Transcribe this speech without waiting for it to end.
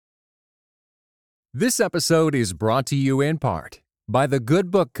This episode is brought to you in part by The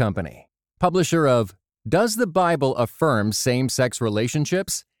Good Book Company, publisher of Does the Bible Affirm Same-Sex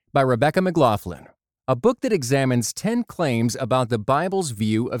Relationships? By Rebecca McLaughlin, a book that examines 10 claims about the Bible's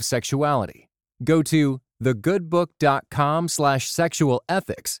view of sexuality. Go to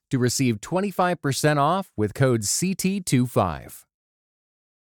thegoodbook.com/sexualethics to receive 25% off with code CT25.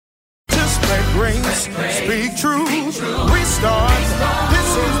 Spread grace, speak truth, restart.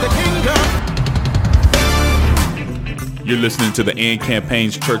 This is the kingdom. You're listening to the AND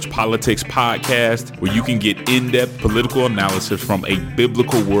Campaign's Church Politics Podcast, where you can get in-depth political analysis from a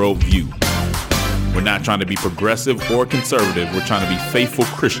biblical worldview. We're not trying to be progressive or conservative. We're trying to be faithful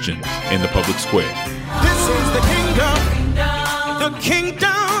Christians in the public square. This is the kingdom. The kingdom.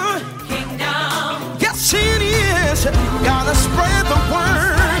 Yes, it is. Gotta spread the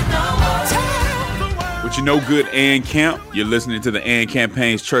word. But you know good, AND Camp. You're listening to the AND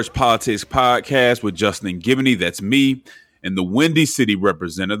Campaign's Church Politics Podcast with Justin Giboney. That's me. And the Windy City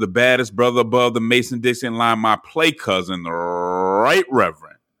representative, the baddest brother above the Mason-Dixon line, my play cousin, the Right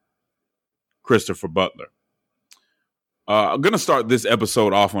Reverend Christopher Butler. I'm going to start this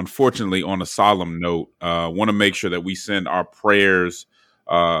episode off, unfortunately, on a solemn note. I want to make sure that we send our prayers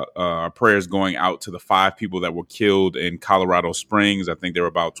going out to the 5 people that were killed in Colorado Springs. I think there were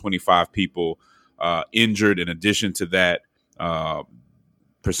about 25 people injured. In addition to that,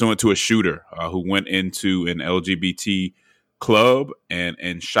 pursuant to a shooter who went into an LGBT club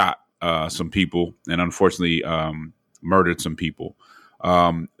and shot some people and unfortunately murdered some people.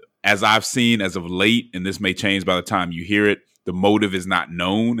 As I've seen as of late, and this may change by the time you hear it, the motive is not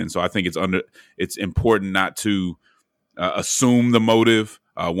known. And so I think it's important not to assume the motive.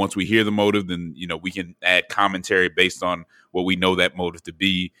 Once we hear the motive, then, we can add commentary based on what we know that motive to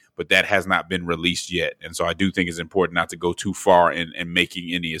be, but that has not been released yet. And so I do think it's important not to go too far in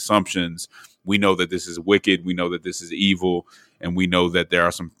making any assumptions. We know that this is wicked. We know that this is evil. And we know that there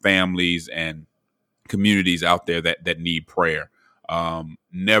are some families and communities out there that need prayer.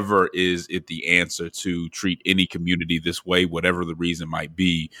 Never is it the answer to treat any community this way, whatever the reason might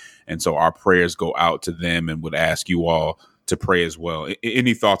be. And so our prayers go out to them and would ask you all to pray as well.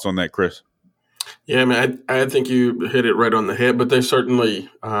 Any thoughts on that, Chris? Yeah, man, I think you hit it right on the head, but there's certainly,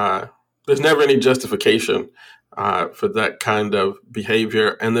 there's never any justification for that kind of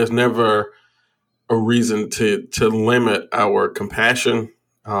behavior. And there's never a reason to limit our compassion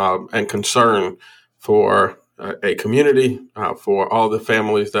and concern for a community, for all the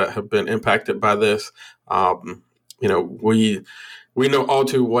families that have been impacted by this. We know all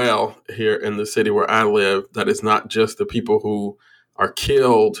too well here in the city where I live that it's not just the people who are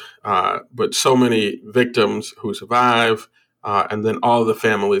killed, but so many victims who survive, and then all the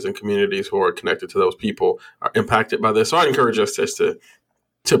families and communities who are connected to those people are impacted by this. So I encourage us just to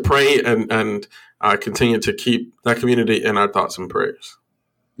pray and continue to keep that community in our thoughts and prayers.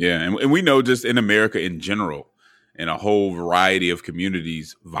 Yeah, and we know just in America in general, in a whole variety of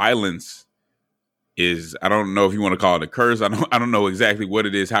communities, violence is, I don't know if you want to call it a curse. I don't know exactly what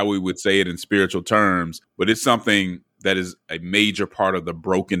it is, how we would say it in spiritual terms, but it's something that is a major part of the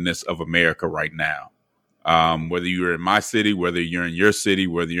brokenness of America right now. Whether you're in my city, whether you're in your city,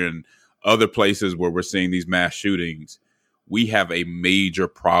 whether you're in other places where we're seeing these mass shootings, we have a major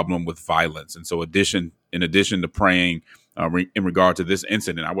problem with violence. And so in addition to praying in regard to this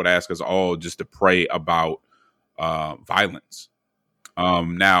incident, I would ask us all just to pray about violence.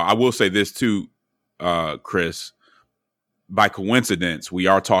 Now, I will say this too, Chris, by coincidence, we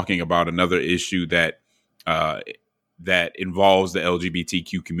are talking about another issue that involves the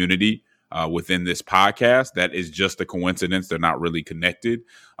LGBTQ community within this podcast. That is just a coincidence. They're not really connected.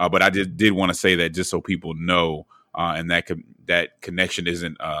 But I did want to say that just so people know, and that connection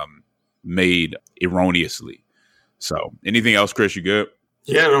isn't made erroneously. So anything else, Chris, you good?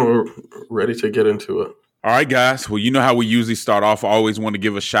 Yeah, no, we're ready to get into it. All right, guys. Well, you know how we usually start off. I always want to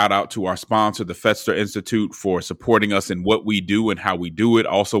give a shout out to our sponsor, the Fetzer Institute, for supporting us in what we do and how we do it.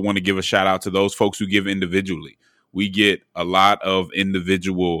 Also want to give a shout out to those folks who give individually. We get a lot of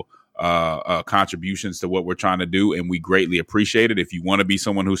individual contributions to what we're trying to do, and we greatly appreciate it. If you want to be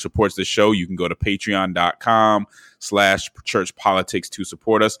someone who supports the show, you can go to patreon.com/churchpolitics to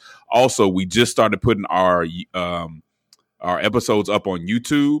support us. Also, we just started putting our episodes up on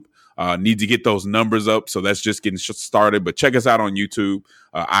YouTube. Need to get those numbers up, so that's just getting started. But check us out on YouTube.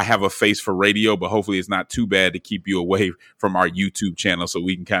 I have a face for radio, but hopefully it's not too bad to keep you away from our YouTube channel so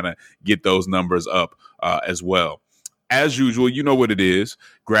we can kind of get those numbers up as well. As usual, you know what it is.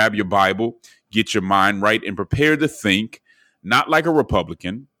 Grab your Bible, get your mind right, and prepare to think, not like a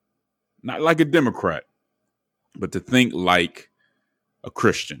Republican, not like a Democrat, but to think like a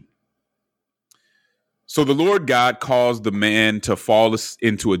Christian. So the Lord God caused the man to fall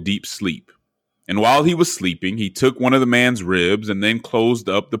into a deep sleep. And while he was sleeping, he took one of the man's ribs and then closed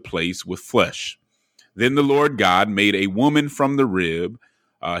up the place with flesh. Then the Lord God made a woman from the rib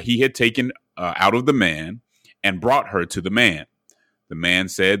he had taken out of the man and brought her to the man. The man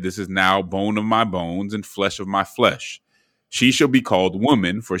said, "This is now bone of my bones and flesh of my flesh. She shall be called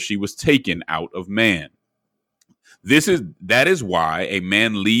woman, for she was taken out of man." That is why a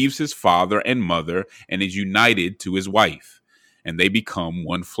man leaves his father and mother and is united to his wife, and they become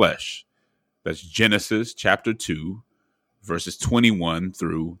one flesh. That's Genesis chapter 2, verses 21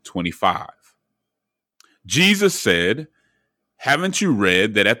 through 25. Jesus said, "Haven't you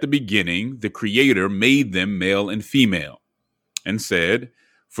read that at the beginning the Creator made them male and female, and said,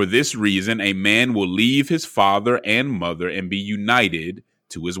 'For this reason a man will leave his father and mother and be united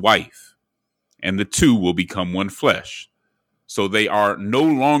to his wife, and the two will become one flesh.' So they are no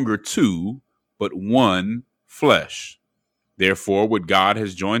longer two, but one flesh. Therefore, what God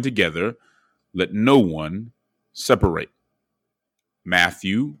has joined together, let no one separate."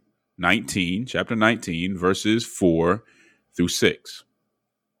 Matthew chapter 19, verses 4 through 6.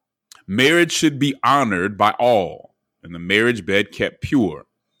 Marriage should be honored by all, and the marriage bed kept pure,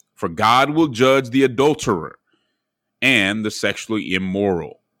 for God will judge the adulterer and the sexually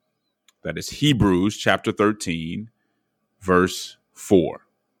immoral. That is Hebrews chapter 13, verse 4.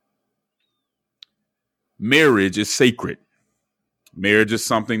 Marriage is sacred. Marriage is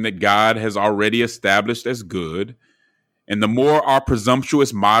something that God has already established as good, and the more our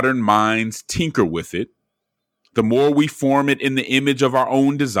presumptuous modern minds tinker with it, the more we form it in the image of our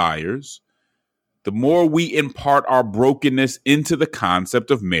own desires, the more we impart our brokenness into the concept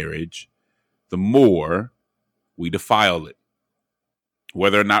of marriage, the more we defile it.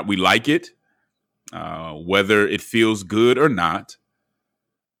 Whether or not we like it, whether it feels good or not,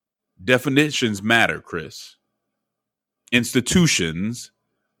 definitions matter, Chris. Institutions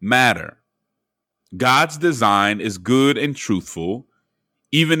matter. God's design is good and truthful,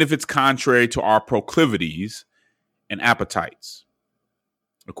 even if it's contrary to our proclivities and appetites.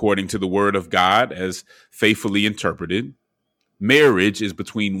 According to the word of God, as faithfully interpreted, marriage is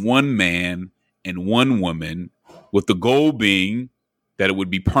between one man and one woman, with the goal being that it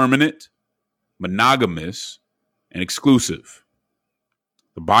would be permanent, monogamous, and exclusive.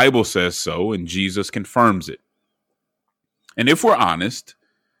 The Bible says so, and Jesus confirms it. And if we're honest,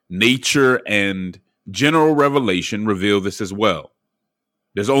 nature and general revelation reveal this as well.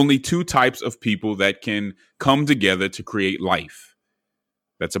 There's only two types of people that can come together to create life.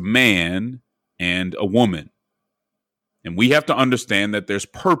 That's a man and a woman. And we have to understand that there's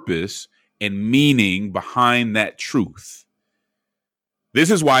purpose and meaning behind that truth. This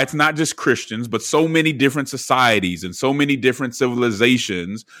is why it's not just Christians, but so many different societies and so many different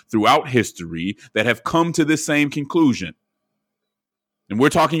civilizations throughout history that have come to this same conclusion. And we're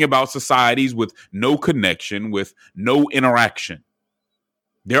talking about societies with no connection, with no interaction.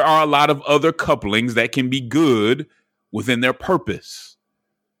 There are a lot of other couplings that can be good within their purpose,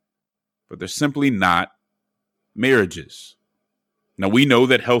 but they're simply not marriages. Now, we know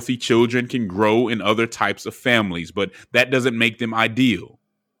that healthy children can grow in other types of families, but that doesn't make them ideal.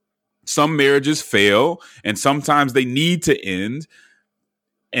 Some marriages fail, and sometimes they need to end.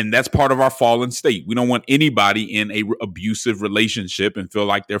 And that's part of our fallen state. We don't want anybody in a abusive relationship and feel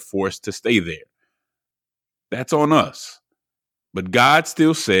like they're forced to stay there. That's on us. But God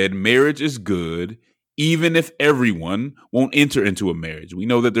still said marriage is good, even if everyone won't enter into a marriage. We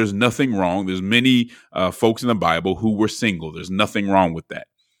know that there's nothing wrong. There's many folks in the Bible who were single. There's nothing wrong with that.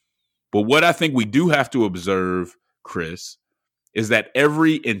 But what I think we do have to observe, Chris, is that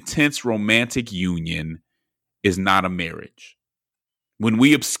every intense romantic union is not a marriage. When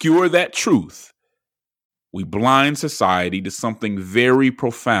we obscure that truth, we blind society to something very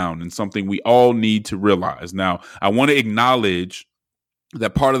profound and something we all need to realize. Now, I want to acknowledge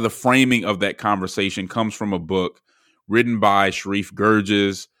that part of the framing of that conversation comes from a book written by Sharif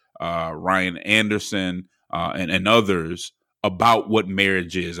Gurges, Ryan Anderson, and others about what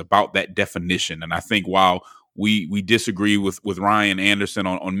marriage is, about that definition. And I think while we disagree with Ryan Anderson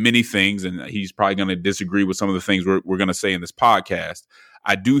on many things, and he's probably going to disagree with some of the things we're going to say in this podcast,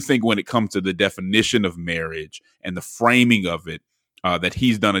 I do think when it comes to the definition of marriage and the framing of it, that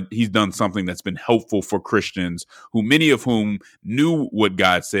he's done something that's been helpful for Christians, who many of whom knew what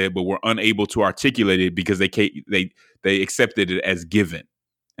God said but were unable to articulate it because they accepted it as given.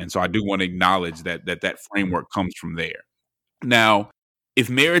 And so I do want to acknowledge that framework comes from there. Now, if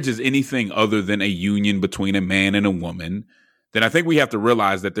marriage is anything other than a union between a man and a woman, then I think we have to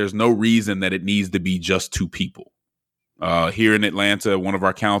realize that there's no reason that it needs to be just two people. Here in Atlanta, one of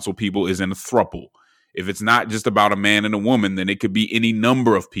our council people is in a throuple. If it's not just about a man and a woman, then it could be any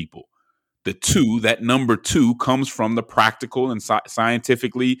number of people. That number two comes from the practical and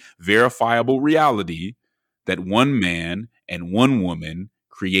scientifically verifiable reality that one man and one woman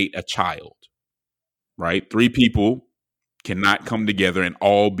create a child, right? Three people cannot come together and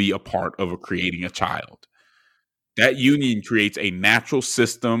all be a part of creating a child. That union creates a natural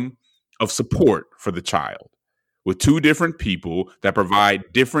system of support for the child with two different people that provide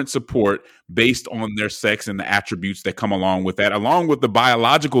different support based on their sex and the attributes that come along with that, along with the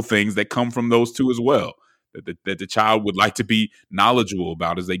biological things that come from those two as well, that the child would like to be knowledgeable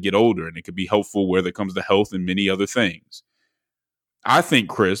about as they get older. And it could be helpful where it comes to health and many other things. I think,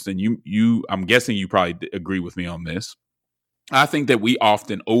 Chris, and I'm guessing you probably agree with me on this. I think that we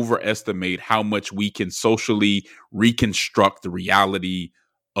often overestimate how much we can socially reconstruct the reality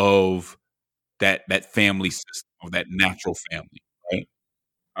of that family system, of that natural family, right?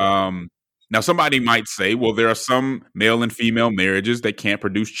 Now, somebody might say, well, there are some male and female marriages that can't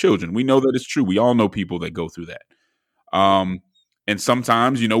produce children. We know that it's true. We all know people that go through that. And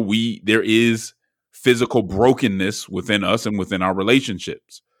sometimes, there is physical brokenness within us and within our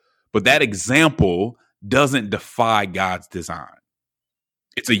relationships. But that example doesn't defy God's design.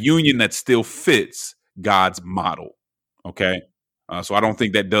 It's a union that still fits God's model, okay? So I don't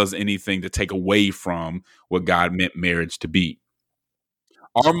think that does anything to take away from what God meant marriage to be.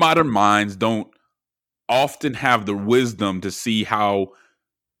 Our modern minds don't often have the wisdom to see how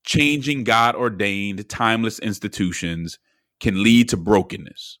changing God-ordained, timeless institutions can lead to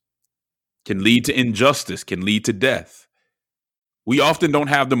brokenness, can lead to injustice, can lead to death. We often don't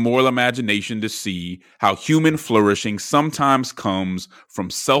have the moral imagination to see how human flourishing sometimes comes from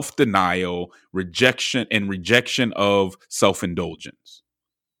self-denial, rejection of self-indulgence.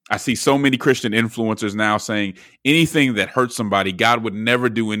 I see so many Christian influencers now saying anything that hurts somebody, God would never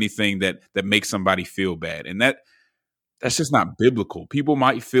do anything that makes somebody feel bad. And that's just not biblical. People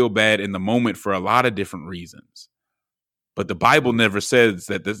might feel bad in the moment for a lot of different reasons. But the Bible never says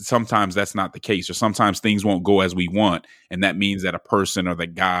that sometimes that's not the case, or sometimes things won't go as we want. And that means that a person or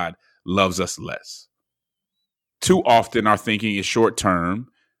that God loves us less. Too often our thinking is short term.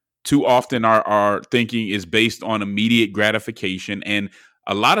 Too often our thinking is based on immediate gratification. And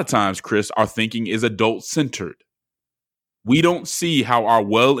a lot of times, Chris, our thinking is adult centered. We don't see how our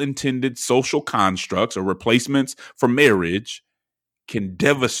well-intended social constructs or replacements for marriage can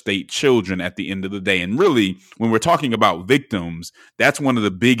devastate children at the end of the day. And really, when we're talking about victims, that's one of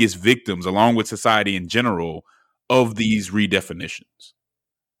the biggest victims, along with society in general, of these redefinitions.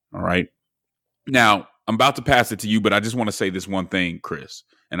 All right. Now, I'm about to pass it to you, but I just want to say this one thing, Chris,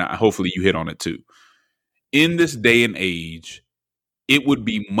 and hopefully you hit on it too. In this day and age, it would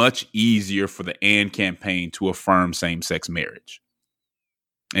be much easier for the AND campaign to affirm same-sex marriage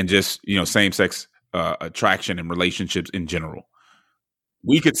and just, same-sex attraction and relationships in general.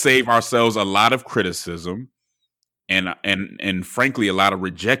 We could save ourselves a lot of criticism and frankly, a lot of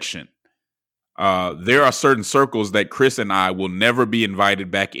rejection. There are certain circles that Chris and I will never be invited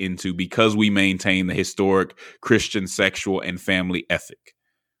back into because we maintain the historic Christian sexual and family ethic.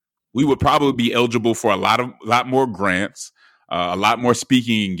 We would probably be eligible for a lot more grants, a lot more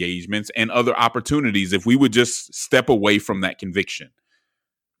speaking engagements, and other opportunities if we would just step away from that conviction.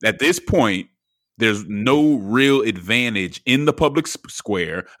 At this point, there's no real advantage in the public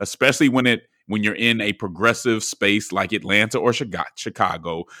square, especially when you're in a progressive space like Atlanta or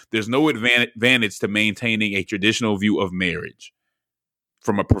Chicago. There's no advantage to maintaining a traditional view of marriage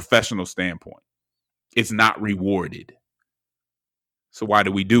from a professional standpoint. It's not rewarded. So why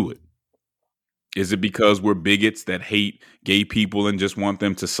do we do it? Is it because we're bigots that hate gay people and just want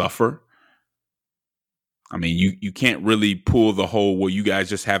them to suffer? I mean, you can't really pull the whole, well, you guys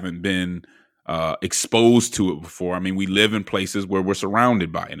just haven't been exposed to it before. I mean, we live in places where we're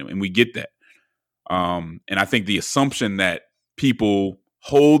surrounded by it, and we get that. And I think the assumption that people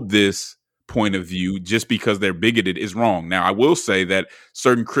hold this point of view just because they're bigoted is wrong. Now, I will say that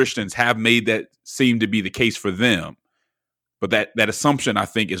certain Christians have made that seem to be the case for them, but that assumption, I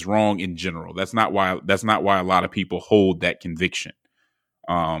think, is wrong in general. That's not why a lot of people hold that conviction,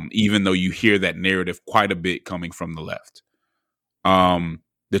 even though you hear that narrative quite a bit coming from the left.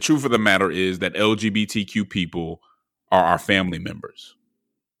 The truth of the matter is that LGBTQ people are our family members,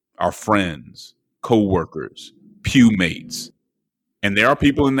 our friends, co-workers, pew mates. And there are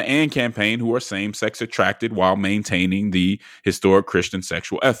people in the AND campaign who are same-sex attracted while maintaining the historic Christian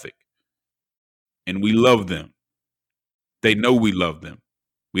sexual ethic. And we love them. They know we love them.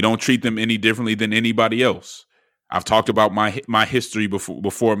 We don't treat them any differently than anybody else. I've talked about my history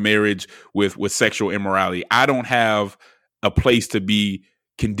before marriage with sexual immorality. I don't have a place to be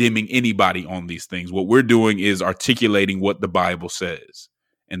condemning anybody on these things. What we're doing is articulating what the Bible says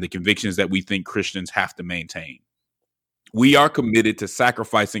and the convictions that we think Christians have to maintain. We are committed to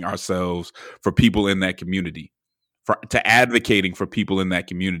sacrificing ourselves for people in that community, to advocating for people in that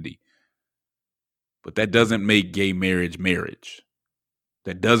community. But that doesn't make gay marriage marriage.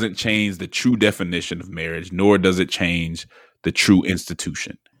 That doesn't change the true definition of marriage, nor does it change the true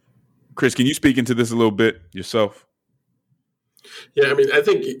institution. Chris, can you speak into this a little bit yourself? Yeah, I mean, I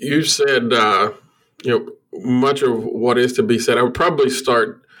think you said, much of what is to be said. I would probably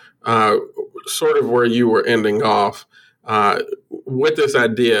start sort of where you were ending off with this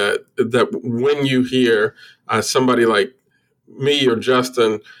idea that when you hear somebody like me or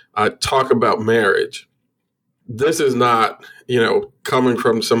Justin talk about marriage, this is not, coming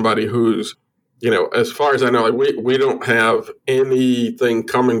from somebody who's, as far as I know, like we don't have anything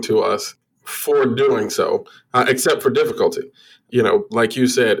coming to us for doing so, except for difficulty. Like you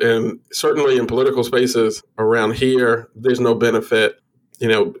said, and certainly in political spaces around here, there's no benefit,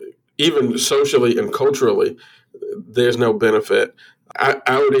 even socially and culturally, there's no benefit. I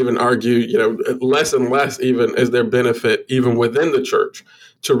would even argue, less and less even is there benefit even within the church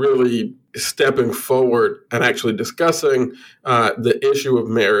to really stepping forward and actually discussing the issue of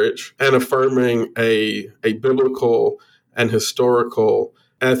marriage and affirming a biblical and historical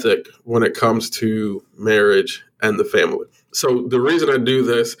ethic when it comes to marriage and the family. So the reason I do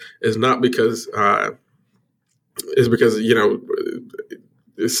this is not because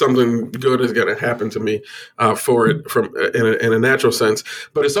something good is going to happen to me for it in a natural sense,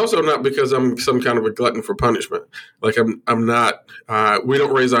 but it's also not because I'm some kind of a glutton for punishment. Like I'm not. We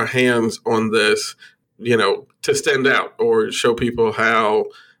don't raise our hands on this, to stand out or show people how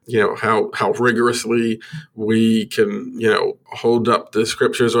rigorously we can, hold up the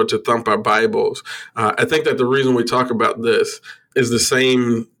scriptures or to thump our Bibles. I think that the reason we talk about this is the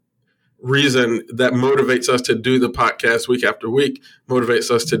same reason that motivates us to do the podcast week after week, motivates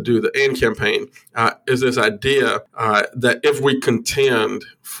us to do the AND campaign, is this idea that if we contend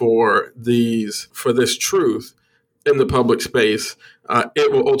for this truth in the public space,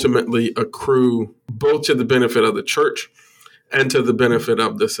 it will ultimately accrue both to the benefit of the church and to the benefit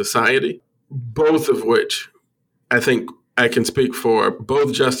of the society, both of which I think I can speak for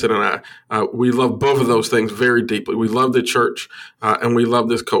both Justin and I. We love both of those things very deeply. We love the church and we love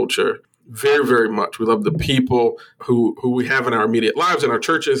this culture very, very much. We love the people who we have in our immediate lives in our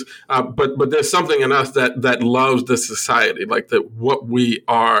churches, but there's something in us that loves the society, like that what we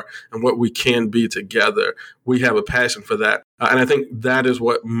are and what we can be together. We have a passion for that, and I think that is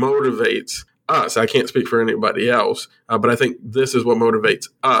what motivates us. I can't speak for anybody else, but I think this is what motivates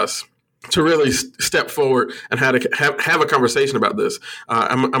us to really step forward and have a conversation about this.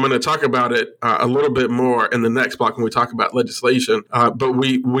 I'm going to talk about it a little bit more in the next block when we talk about legislation, but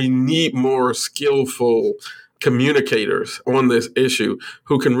we need more skillful communicators on this issue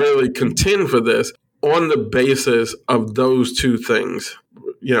who can really contend for this on the basis of those two things.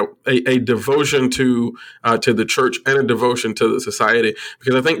 A devotion to the church and a devotion to the society,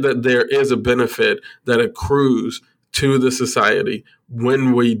 because I think that there is a benefit that accrues to the society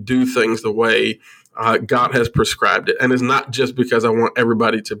when we do things the way God has prescribed it. And it's not just because I want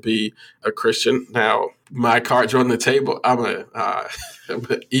everybody to be a Christian. Now, my cards are on the table. I'm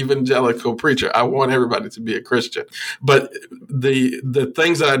an evangelical preacher. I want everybody to be a Christian. But the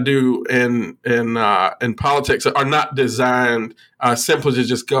things that I do in politics are not designed simply to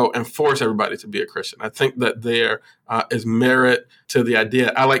just go and force everybody to be a Christian. I think that there is merit to the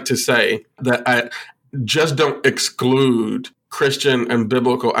idea. I like to say that I just don't exclude Christian and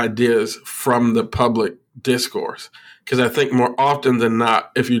biblical ideas from the public discourse. Because I think more often than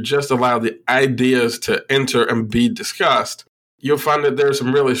not, if you just allow the ideas to enter and be discussed, you'll find that there are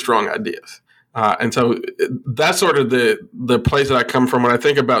some really strong ideas. And so that's sort of the place that I come from when I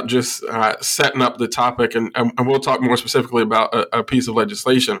think about just setting up the topic. And we'll talk more specifically about a piece of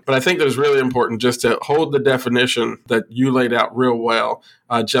legislation. But I think that it's really important just to hold the definition that you laid out real well,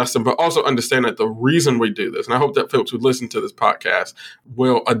 Justin, but also understand that the reason we do this, and I hope that folks who listen to this podcast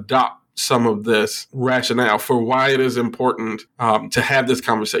will adopt some of this rationale for why it is important to have this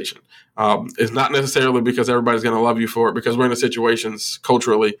conversation. It's not necessarily because everybody's going to love you for it, because we're in a situations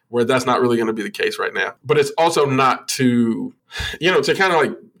culturally where that's not really going to be the case right now. But it's also not to kind of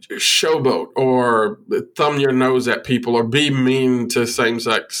like showboat or thumb your nose at people or be mean to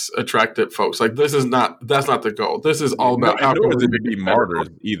same-sex attracted folks. Like that's not the goal. This is all about how to be martyrs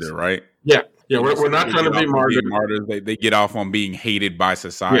either, right? Yeah. We're not trying to be martyrs. They get off on being hated by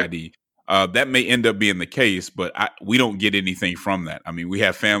society. That may end up being the case, but we don't get anything from that. I mean, we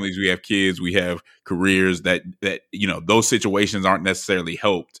have families, we have kids, we have careers that those situations aren't necessarily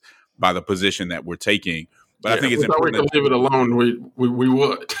helped by the position that we're taking. But I think it's important. We could leave it alone. We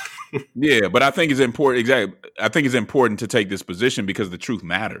would. Yeah, but I think it's important. Exactly. I think it's important to take this position because the truth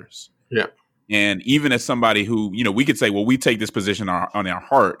matters. Yeah. And even as somebody who, we could say, well, we take this position on our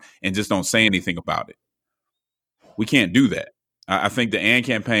heart and just don't say anything about it. We can't do that. I think the AND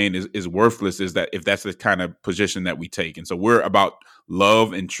campaign is worthless if that's the kind of position that we take. And so we're about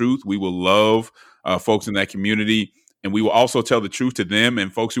love and truth. We will love folks in that community. And we will also tell the truth to them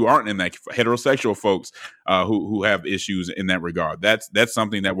and folks who aren't in that, heterosexual folks who have issues in that regard. That's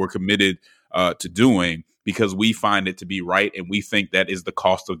something that we're committed to doing because we find it to be right. And we think that is the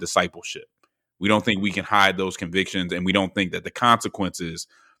cost of discipleship. We don't think we can hide those convictions. And we don't think that the consequences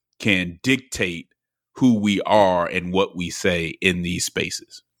can dictate who we are and what we say in these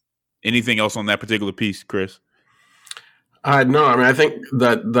spaces. Anything else on that particular piece, Chris? No, I mean, I think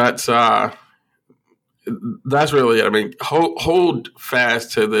that's really it. I mean, hold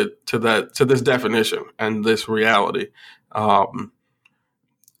fast to this definition and this reality. And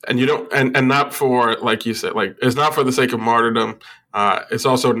you don't, and not for, like you said, like it's not for the sake of martyrdom. It's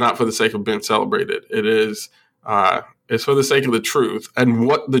also not for the sake of being celebrated. It is, it's for the sake of the truth and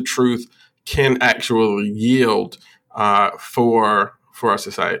what the truth can actually yield for our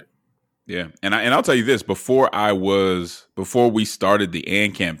society. Yeah, and I'll tell you this: before we started the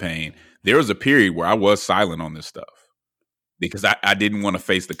AND campaign, there was a period where I was silent on this stuff because I didn't want to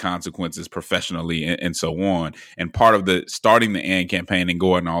face the consequences professionally and so on. And part of the starting the AND campaign and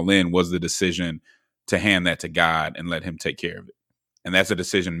going all in was the decision to hand that to God and let Him take care of it. And that's a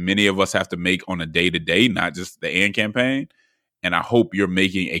decision many of us have to make on a day-to-day, not just the AND campaign. And I hope you're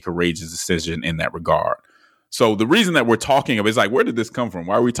making a courageous decision in that regard. So the reason that we're talking about is like, where did this come from?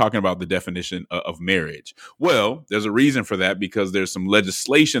 Why are we talking about the definition of marriage? Well, there's a reason for that because there's some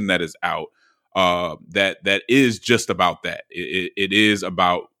legislation that is out that is just about that. It is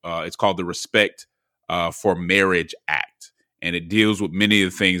about, it's called the Respect for Marriage Act. And it deals with many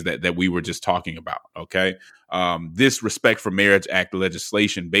of the things that we were just talking about. Okay. This Respect for Marriage Act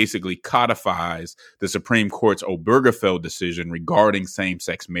legislation basically codifies the Supreme Court's Obergefell decision regarding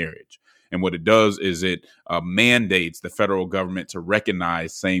same-sex marriage. And what it does is it mandates the federal government to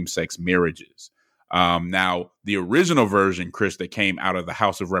recognize same-sex marriages. Now, the original version, Chris, that came out of the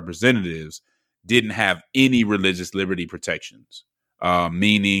House of Representatives didn't have any religious liberty protections,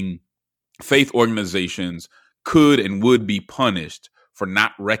 meaning faith organizations could and would be punished for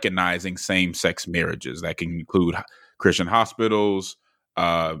not recognizing same-sex marriages. That can include Christian hospitals,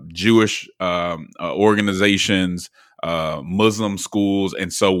 Jewish organizations, Muslim schools,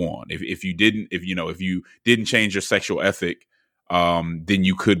 and so on. If you didn't change your sexual ethic, then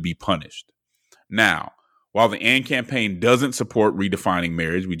you could be punished. Now, while the AND campaign doesn't support redefining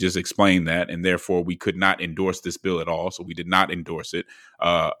marriage, we just explained that, and therefore we could not endorse this bill at all. So we did not endorse it.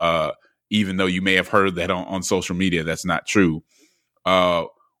 Even though you may have heard that on social media, that's not true.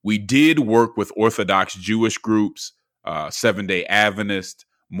 We did work with Orthodox Jewish groups, Seventh-day Adventists,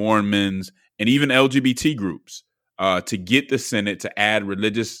 Mormons, and even LGBT groups to get the Senate to add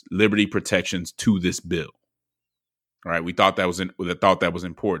religious liberty protections to this bill. All right, we thought that was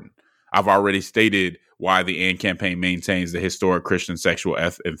important. I've already stated why the AND campaign maintains the historic Christian sexual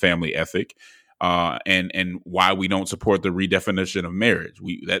and family ethic. And why we don't support the redefinition of marriage.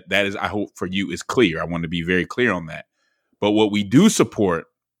 That is, I hope for you, is clear. I want to be very clear on that. But what we do support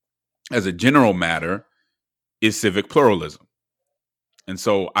as a general matter is civic pluralism. And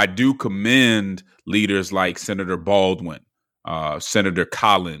so I do commend leaders like Senator Baldwin, Senator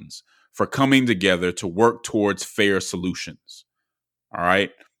Collins, for coming together to work towards fair solutions. All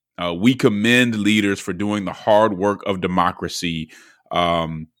right. We commend leaders for doing the hard work of democracy,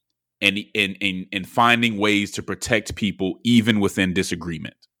 and finding ways to protect people even within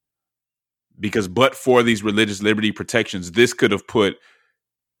disagreement. Because but for these religious liberty protections, this could have put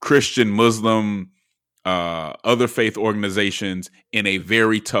Christian, Muslim, other faith organizations in a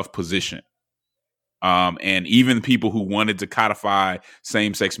very tough position. And even people who wanted to codify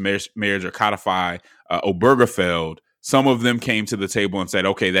same-sex marriage or codify Obergefell, some of them came to the table and said,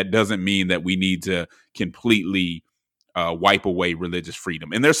 okay, that doesn't mean that we need to completely wipe away religious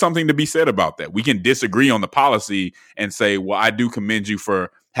freedom. And there's something to be said about that. We can disagree on the policy and say, well, I do commend you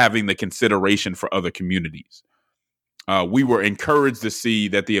for having the consideration for other communities. We were encouraged to see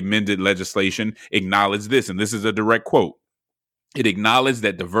that the amended legislation acknowledged this, and this is a direct quote. It acknowledged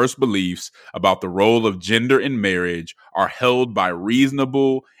that diverse beliefs about the role of gender in marriage are held by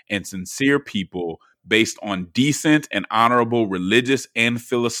reasonable and sincere people based on decent and honorable religious and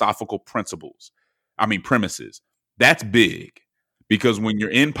philosophical premises. That's big, because when you're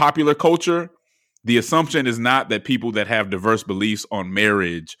in popular culture, the assumption is not that people that have diverse beliefs on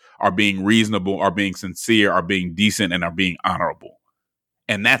marriage are being reasonable, are being sincere, are being decent, and are being honorable.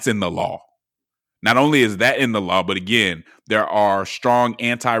 And that's in the law. Not only is that in the law, but again, there are strong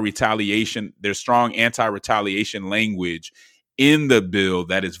anti-retaliation language in the bill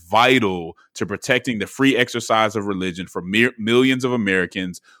that is vital to protecting the free exercise of religion for millions of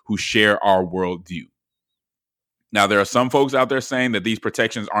Americans who share our worldview. Now, there are some folks out there saying that these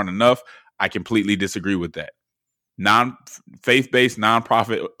protections aren't enough. I completely disagree with that. Faith-based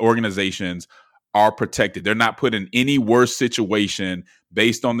nonprofit organizations are protected. They're not put in any worse situation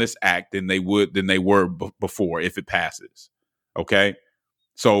based on this act than they were before if it passes. Okay?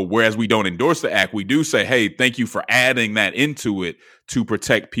 So whereas we don't endorse the act, we do say, hey, thank you for adding that into it to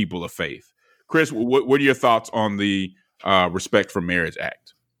protect people of faith. Chris, what are your thoughts on the Respect for Marriage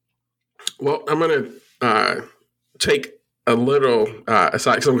Act? Well, I'm going to take a little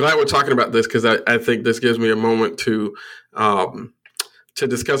aside, because I'm glad we're talking about this, because I think this gives me a moment to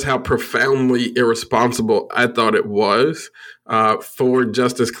discuss how profoundly irresponsible I thought it was for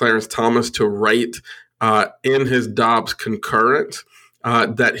Justice Clarence Thomas to write in his Dobbs concurrence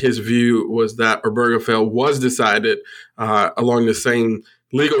that his view was that Obergefell was decided along the same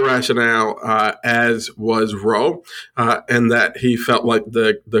legal rationale as was Roe, and that he felt like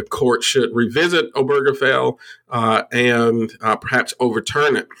the court should revisit Obergefell and perhaps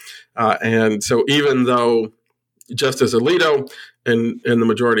overturn it. And so even though Justice Alito, in the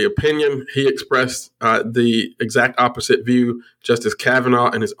majority opinion, he expressed the exact opposite view, Justice Kavanaugh,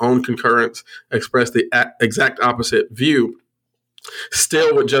 in his own concurrence, expressed the exact opposite view.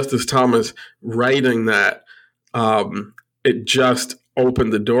 Still, with Justice Thomas writing that, it just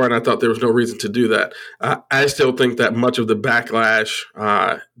opened the door, and I thought there was no reason to do that. I still think that much of the backlash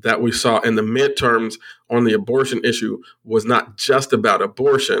that we saw in the midterms on the abortion issue was not just about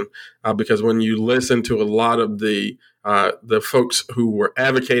abortion, because when you listen to a lot of the folks who were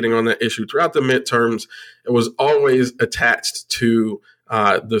advocating on that issue throughout the midterms, it was always attached to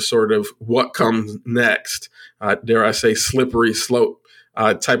the sort of what comes next, dare I say, slippery slope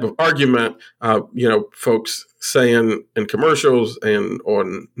type of argument. Folks saying in commercials and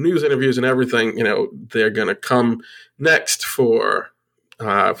on news interviews and everything, they're going to come next for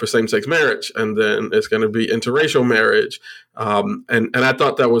same-sex marriage, and then it's going to be interracial marriage. And I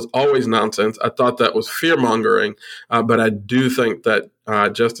thought that was always nonsense. I thought that was fear-mongering, but I do think that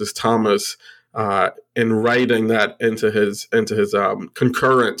Justice Thomas, in writing that into his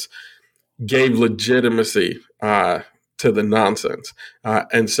concurrence, gave legitimacy to the nonsense.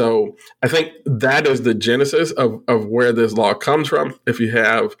 And so I think that is the genesis of where this law comes from. If you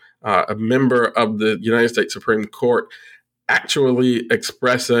have a member of the United States Supreme Court actually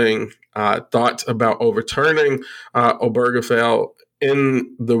expressing thoughts about overturning Obergefell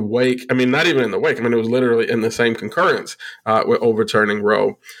in the wake, not even in the wake, it was literally in the same concurrence with overturning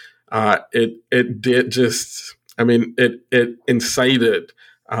Roe. It did just, it incited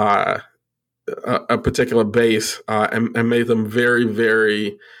a particular base and made them very,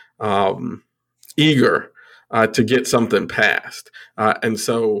 very eager to get something passed. And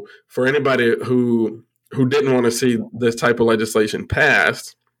so for anybody who didn't want to see this type of legislation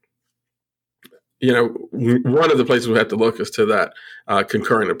passed, one of the places we have to look is to that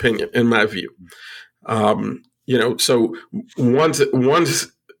concurrent opinion, in my view. So once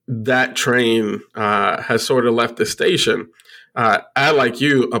that train has sort of left the station, I, like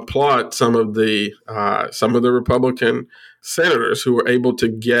you, applaud some of the Republican senators who were able to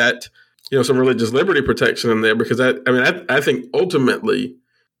get, some religious liberty protection in there, because I think ultimately,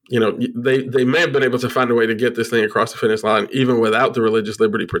 they may have been able to find a way to get this thing across the finish line even without the religious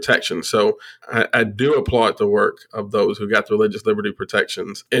liberty protection. So I do applaud the work of those who got the religious liberty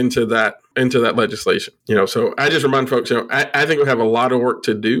protections into that legislation. So I just remind folks, I think we have a lot of work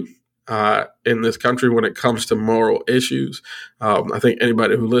to do in this country when it comes to moral issues. I think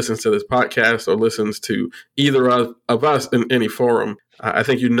anybody who listens to this podcast or listens to either of us in any forum, I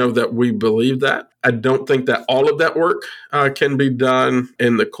think that we believe that. I don't think that all of that work can be done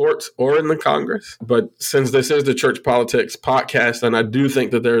in the courts or in the Congress. But since this is the Church Politics podcast, and I do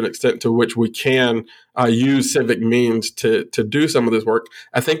think that there's an extent to which we can use civic means to do some of this work,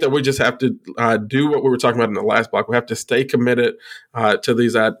 I think that we just have to do what we were talking about in the last block. We have to stay committed to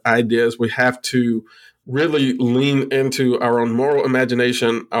these ideas. We have to really lean into our own moral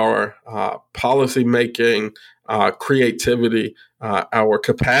imagination, our policy making, creativity, our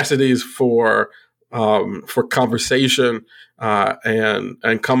capacities for for conversation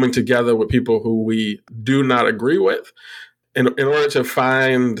and coming together with people who we do not agree with in order to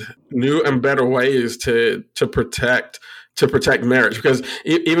find new and better ways to protect marriage. Because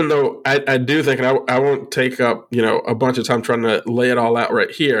even though I do think, and I won't take up a bunch of time trying to lay it all out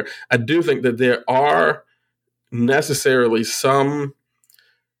right here, I do think that there are necessarily some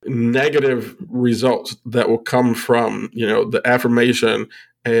negative results that will come from the affirmation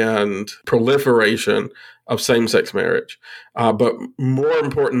and proliferation of same-sex marriage. But more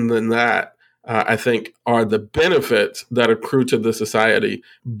important than that, I think, are the benefits that accrue to the society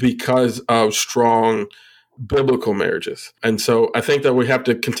because of strong biblical marriages. And so I think that we have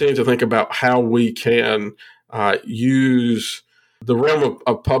to continue to think about how we can use the realm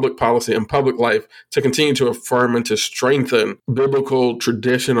of public policy and public life to continue to affirm and to strengthen biblical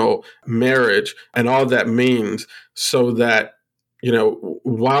traditional marriage and all that means, so that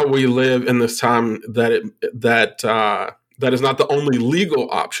while we live in this time that is not the only legal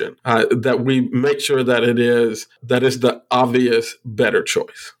option, that we make sure that it is the obvious better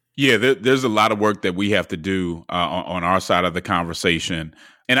choice. Yeah, there's a lot of work that we have to do on our side of the conversation,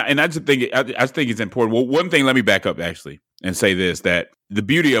 and I just think it's important. Well, one thing, let me back up actually and say this: that the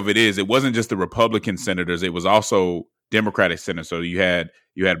beauty of it is, it wasn't just the Republican senators; it was also Democratic senators. So you had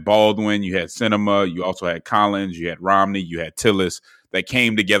Baldwin, you had Sinema, you also had Collins, you had Romney, you had Tillis, that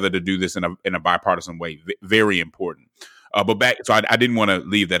came together to do this in a bipartisan way. Very important. But back, so I didn't want to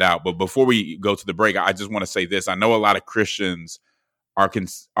leave that out. But before we go to the break, I just want to say this: I know a lot of Christians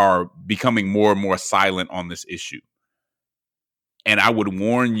are becoming more and more silent on this issue. And I would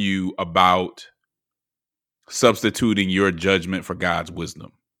warn you about substituting your judgment for God's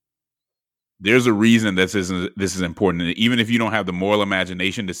wisdom. There's a reason that this is important. And even if you don't have the moral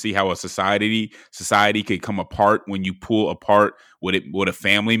imagination to see how a society could come apart when you pull apart what a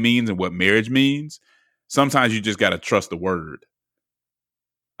family means and what marriage means, sometimes you just got to trust the word.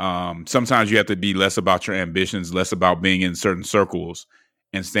 Sometimes you have to be less about your ambitions, less about being in certain circles,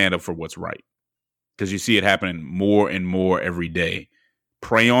 and stand up for what's right. Because you see it happening more and more every day.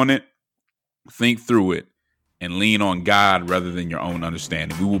 Pray on it, think through it, and lean on God rather than your own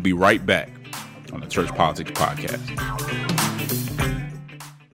understanding. We will be right back on the Church Politics Podcast.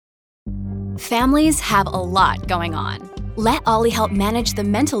 Families have a lot going on. Let Ollie help manage the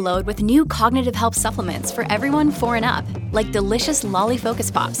mental load with new cognitive help supplements for everyone 4 and up, like delicious Lolly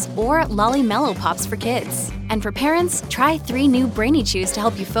Focus Pops or Lolly Mellow Pops for kids. And for parents, try 3 new Brainy Chews to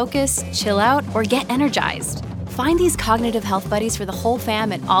help you focus, chill out, or get energized. Find these cognitive health buddies for the whole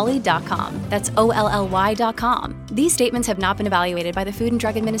fam at ollie.com. That's OLLY.com. These statements have not been evaluated by the Food and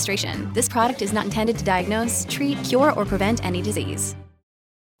Drug Administration. This product is not intended to diagnose, treat, cure, or prevent any disease.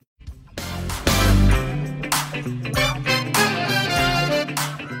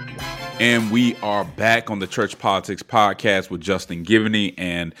 And we are back on the Church Politics Podcast with Justin Givney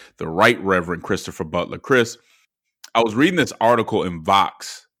and the Right Reverend Christopher Butler. Chris, I was reading this article in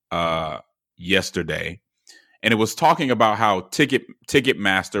Vox yesterday, and it was talking about how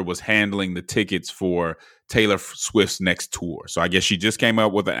Ticketmaster was handling the tickets for Taylor Swift's next tour. So I guess she just came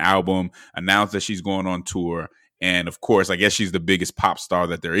up with an album, announced that she's going on tour, and of course, I guess she's the biggest pop star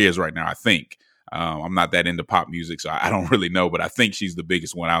that there is right now, I think. I'm not that into pop music, so I don't really know, but I think she's the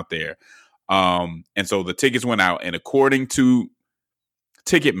biggest one out there. And so the tickets went out, and according to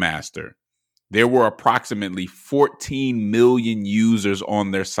Ticketmaster, there were approximately 14 million users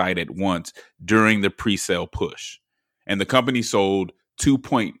on their site at once during the pre-sale push. And the company sold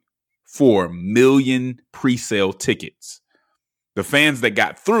 2.4 million pre-sale tickets. The fans that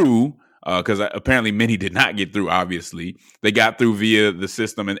got through, because apparently many did not get through, obviously. They got through via the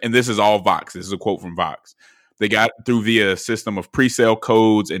system, and this is all Vox. This is a quote from Vox. They got through via a system of pre-sale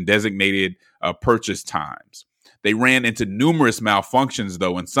codes and designated purchase times. They ran into numerous malfunctions,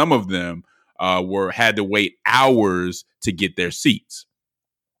 though, and some of them had to wait hours to get their seats.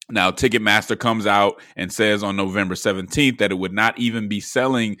 Now, Ticketmaster comes out and says on November 17th that it would not even be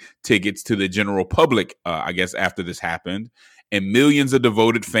selling tickets to the general public, I guess, after this happened. And millions of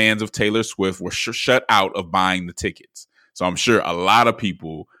devoted fans of Taylor Swift were shut out of buying the tickets. So I'm sure a lot of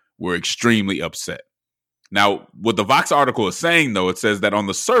people were extremely upset. Now, what the Vox article is saying, though, it says that on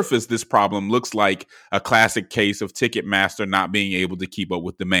the surface, this problem looks like a classic case of Ticketmaster not being able to keep up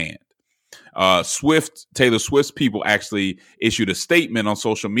with demand. Taylor Swift's people actually issued a statement on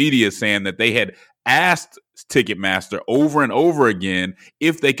social media saying that they had asked Ticketmaster over and over again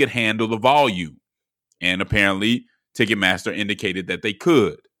if they could handle the volume. And apparently, Ticketmaster indicated that they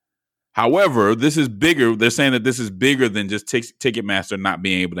could. However, this is bigger. They're saying that this is bigger than just Ticketmaster not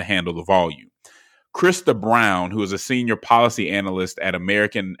being able to handle the volume. Krista Brown, who is a senior policy analyst at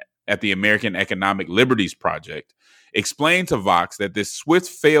American at the American Economic Liberties Project, explained to Vox that this SWIFT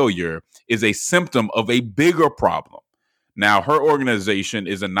failure is a symptom of a bigger problem. Now, her organization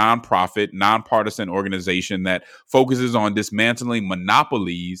is a nonprofit, nonpartisan organization that focuses on dismantling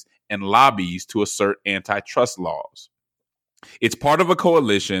monopolies and lobbies to assert antitrust laws. It's part of a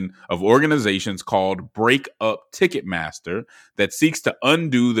coalition of organizations called Break Up Ticketmaster that seeks to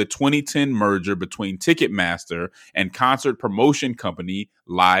undo the 2010 merger between Ticketmaster and concert promotion company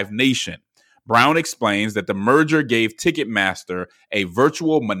Live Nation. Brown explains that the merger gave Ticketmaster a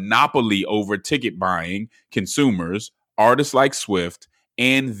virtual monopoly over ticket buying, consumers, artists like Swift,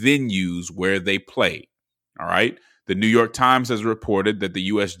 and venues where they play. All right. The New York Times has reported that the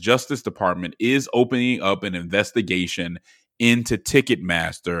U.S. Justice Department is opening up an investigation into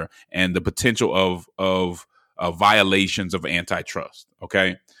Ticketmaster and the potential of violations of antitrust.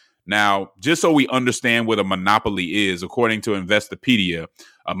 Okay. Now, just so we understand what a monopoly is, according to Investopedia,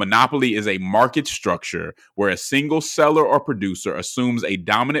 a monopoly is a market structure where a single seller or producer assumes a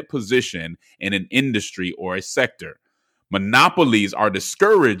dominant position in an industry or a sector. Monopolies are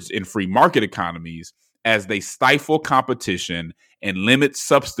discouraged in free market economies as they stifle competition and limit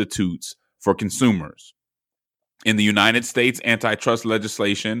substitutes for consumers. In the United States, antitrust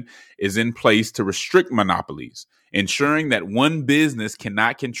legislation is in place to restrict monopolies, ensuring that one business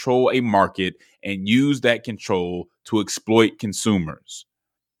cannot control a market and use that control to exploit consumers.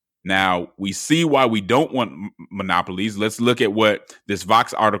 Now, we see why we don't want monopolies. Let's look at what this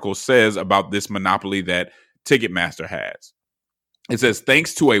Vox article says about this monopoly that Ticketmaster has. It says,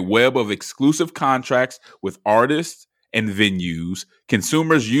 thanks to a web of exclusive contracts with artists and venues,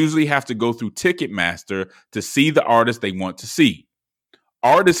 consumers usually have to go through Ticketmaster to see the artist they want to see.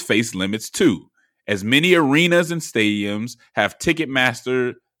 Artists face limits too, as many arenas and stadiums have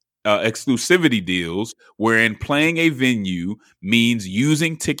Ticketmaster exclusivity deals wherein playing a venue means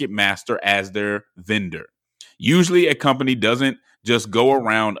using Ticketmaster as their vendor. Usually a company doesn't just go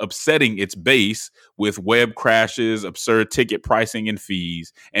around upsetting its base with web crashes, absurd ticket pricing and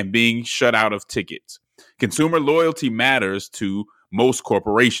fees, and being shut out of tickets. Consumer loyalty matters to most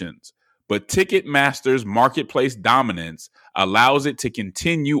corporations, but Ticketmaster's marketplace dominance allows it to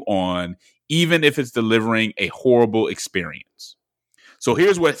continue on even if it's delivering a horrible experience. So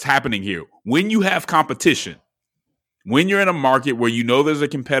here's what's happening here. When you have competition, when you're in a market where you know there's a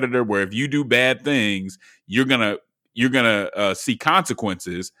competitor where if you do bad things, you're gonna see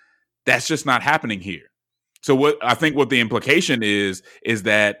consequences, that's just not happening here. So what I think what the implication is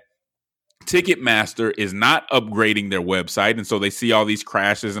that Ticketmaster is not upgrading their website, and so they see all these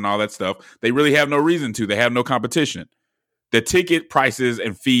crashes and all that stuff. They really have no reason to. They have no competition. The ticket prices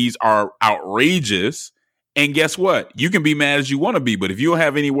and fees are outrageous, and guess what? You can be mad as you want to be, but if you don't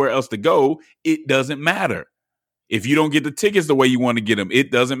have anywhere else to go, it doesn't matter. If you don't get the tickets the way you want to get them, it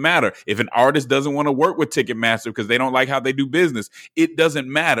doesn't matter. If an artist doesn't want to work with Ticketmaster because they don't like how they do business, it doesn't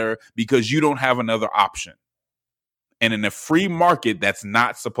matter because you don't have another option. And in a free market, that's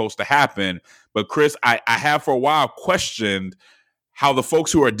not supposed to happen. But Chris, I have for a while questioned how the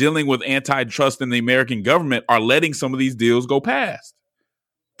folks who are dealing with antitrust in the American government are letting some of these deals go past.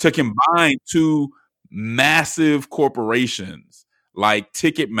 To combine two massive corporations like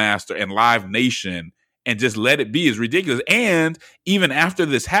Ticketmaster and Live Nation and just let it be is ridiculous. And even after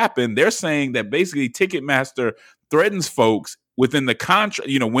this happened, they're saying that basically Ticketmaster threatens folks within the contract,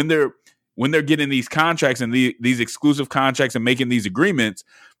 you know, when they're getting these contracts and these exclusive contracts and making these agreements,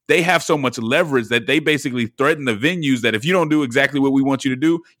 they have so much leverage that they basically threaten the venues that if you don't do exactly what we want you to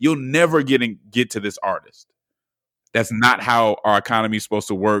do, you'll never get to this artist. That's not how our economy is supposed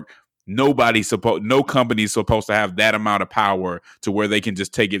to work. No company is supposed to have that amount of power to where they can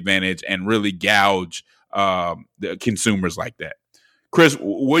just take advantage and really gouge the consumers like that. Chris,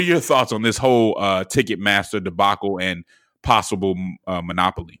 what are your thoughts on this whole Ticketmaster debacle and possible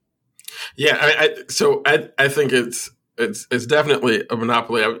monopoly? Yeah, I think it's definitely a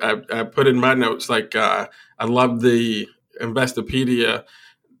monopoly. I put in my notes like I love the Investopedia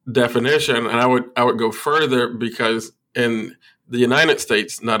definition, and I would go further because in the United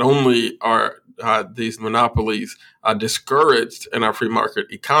States, not only are these monopolies discouraged in our free market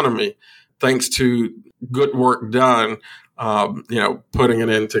economy, thanks to good work done, putting it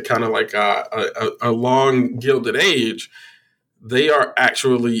into kind of like a long Gilded Age, they are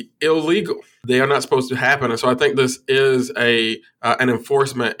actually illegal. They are not supposed to happen. And so I think this is an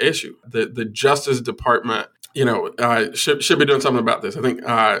enforcement issue. The Justice Department, should be doing something about this. I think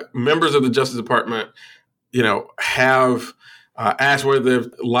members of the Justice Department, have asked whether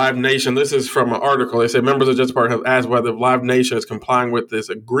Live Nation, this is from an article, they say members of the Justice Department have asked whether Live Nation is complying with this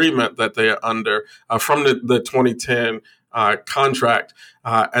agreement that they are under from the 2010 contract,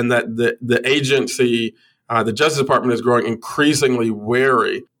 and that the agency, the Justice Department, is growing increasingly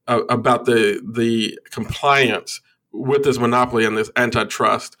wary about the compliance with this monopoly and this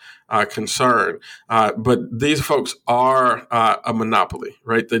antitrust concern. But these folks are a monopoly,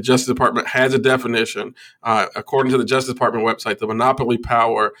 right? The Justice Department has a definition. According to the Justice Department website, the monopoly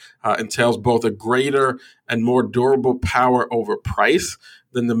power entails both a greater and more durable power over price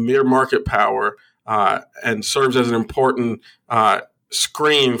than the mere market power, and serves as an important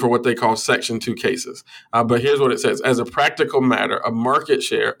screen for what they call Section 2 cases. But here's what it says. As a practical matter, a market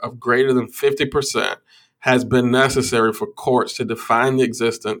share of greater than 50% has been necessary for courts to define the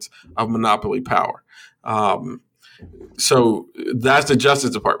existence of monopoly power. So that's the Justice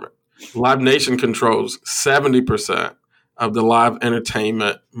Department. Live Nation controls 70% of the live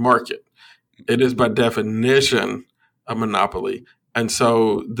entertainment market. It is by definition a monopoly. And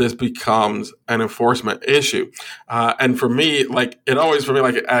so this becomes an enforcement issue. And for me,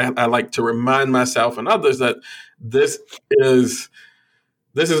 I like to remind myself and others that this is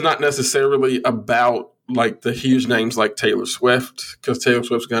not necessarily about like the huge names like Taylor Swift, because Taylor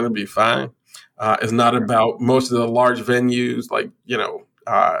Swift's going to be fine. It's not about most of the large venues like,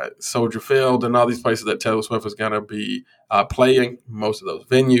 Soldier Field and all these places that Taylor Swift is going to be playing. Most of those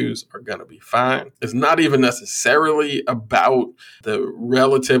venues are going to be fine. It's not even necessarily about the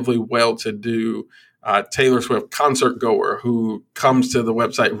relatively well-to-do Taylor Swift concert goer who comes to the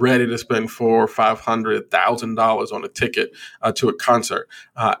website ready to spend $400,000 or $500,000 on a ticket to a concert.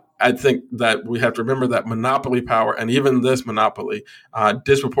 I think that we have to remember that monopoly power, and even this monopoly,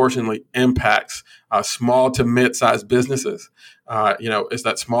 disproportionately impacts small to mid-sized businesses. It's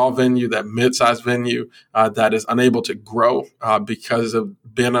that small venue, that mid-sized venue that is unable to grow because of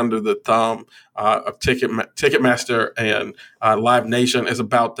being under the thumb of Ticketmaster and Live Nation. Is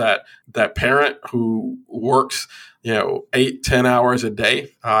about that parent who works 8-10 hours a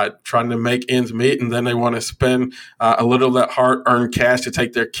day trying to make ends meet, and then they want to spend a little of that hard-earned cash to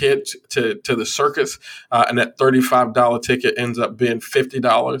take their kids to the circus, and that $35 ticket ends up being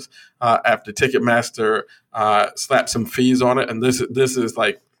 $50 after Ticketmaster slaps some fees on it. And this is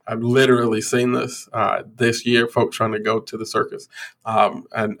like, I've literally seen this year, folks trying to go to the circus,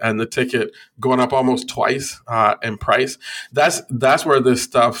 and the ticket going up almost twice in price. That's where this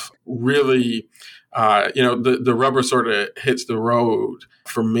stuff really, the rubber sort of hits the road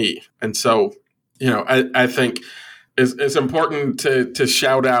for me. And so, I think it's important to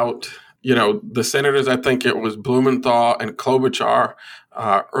shout out, the senators. I think it was Blumenthal and Klobuchar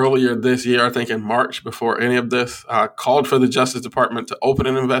earlier this year, I think in March, before any of this, called for the Justice Department to open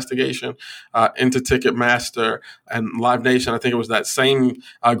an investigation into Ticketmaster and Live Nation. I think it was that same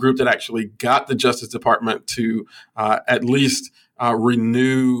group that actually got the Justice Department to at least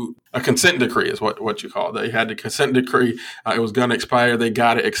renew a consent decree, is what you call it. They had the consent decree. It was going to expire. They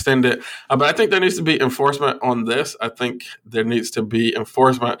got it extended. But I think there needs to be enforcement on this. I think there needs to be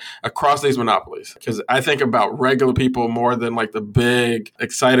enforcement across these monopolies, because I think about regular people more than like the big,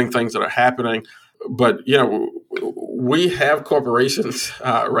 exciting things that are happening. But, we have corporations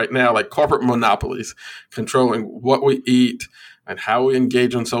right now, like corporate monopolies, controlling what we eat and how we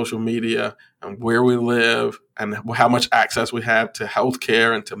engage on social media and where we live and how much access we have to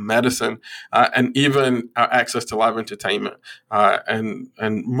healthcare and to medicine, and even access to live entertainment. And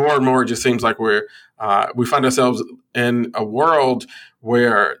more, it just seems like we find ourselves in a world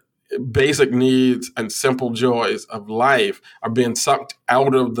where basic needs and simple joys of life are being sucked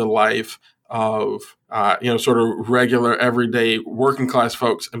out of the life of sort of regular, everyday working class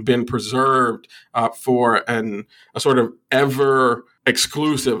folks, and been preserved for a sort of ever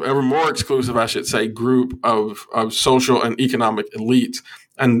more exclusive, I should say, group of social and economic elites.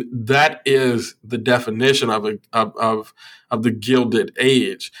 And that is the definition of the Gilded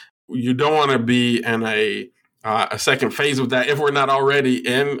Age. You don't want to be in a second phase of that if we're not already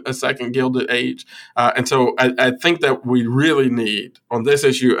in a second Gilded Age. And so I think that we really need, on this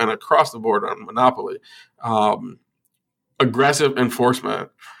issue and across the board on monopoly, aggressive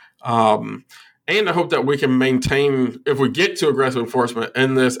enforcement. And I hope that we can maintain, if we get to aggressive enforcement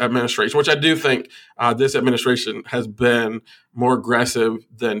in this administration, which I do think this administration has been more aggressive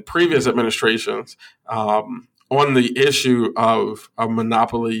than previous administrations on the issue of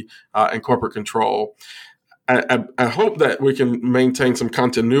monopoly and corporate control. I hope that we can maintain some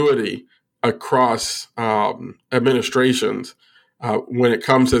continuity across administrations when it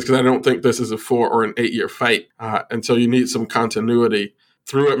comes to this, because I don't think this is a 4 or an 8 year fight. And so you need some continuity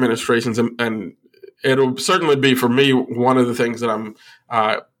through administrations. And it'll certainly be, for me, one of the things that I'm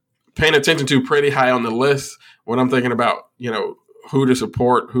paying attention to pretty high on the list when I'm thinking about, who to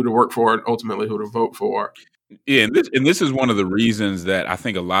support, who to work for, and ultimately who to vote for. Yeah, and this is one of the reasons that I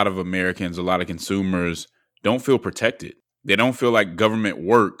think a lot of Americans, a lot of consumers don't feel protected. They don't feel like government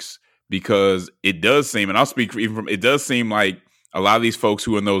works because it does seem, and I'll speak even from, it does seem like a lot of these folks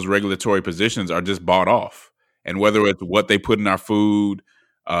who are in those regulatory positions are just bought off. And whether it's what they put in our food,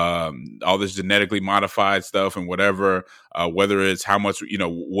 all this genetically modified stuff and whatever, whether it's how much,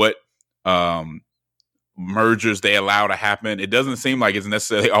 what mergers they allow to happen, it doesn't seem like it's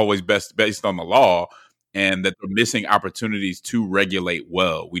necessarily always based on the law, and that they're missing opportunities to regulate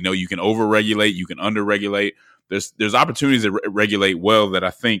well. We know you can overregulate, you can underregulate. There's opportunities to regulate well that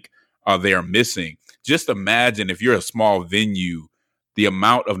I think they are missing. Just imagine if you're a small venue, the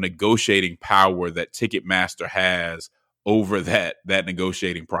amount of negotiating power that Ticketmaster has over that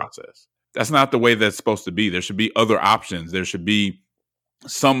negotiating process. That's not the way that's supposed to be. There should be other options. There should be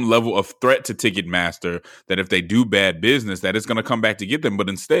some level of threat to Ticketmaster that if they do bad business, that it's going to come back to get them. But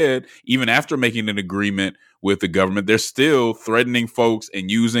instead, even after making an agreement with the government, they're still threatening folks and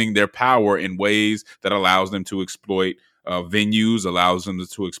using their power in ways that allows them to exploit venues, allows them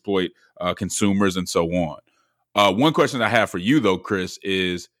to exploit consumers, and so on. One question I have for you, though, Chris,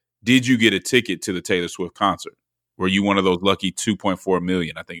 is did you get a ticket to the Taylor Swift concert? Were you one of those lucky 2.4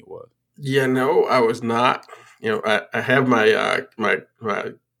 million, I think it was? Yeah, no, I was not. I have my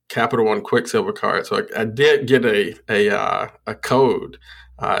my Capital One Quicksilver card, so I did get a code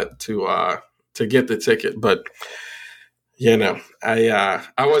to get the ticket, but I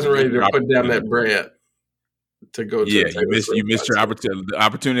wasn't ready to put down that bread to go to. Yeah, you missed your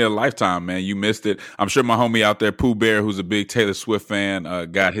opportunity of a lifetime, man. You missed it. I'm sure my homie out there, Pooh Bear, who's a big Taylor Swift fan,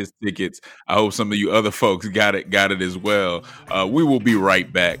 got his tickets. I hope some of you other folks got it as well. We will be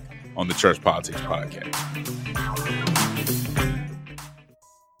right back on the Church Politics Podcast.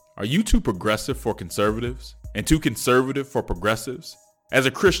 Are you too progressive for conservatives and too conservative for progressives? As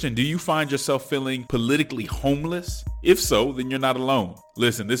a Christian, do you find yourself feeling politically homeless? If so, then you're not alone.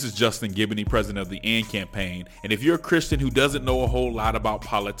 Listen, this is Justin Giboney, president of the AND Campaign, and if you're a Christian who doesn't know a whole lot about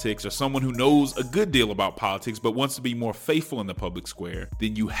politics, or someone who knows a good deal about politics but wants to be more faithful in the public square,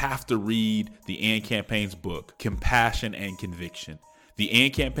 then you have to read the AND Campaign's book, Compassion and Conviction. The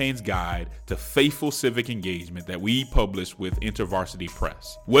AND Campaign's guide to faithful civic engagement that we publish with InterVarsity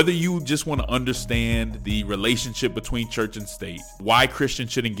Press. Whether you just want to understand the relationship between church and state, why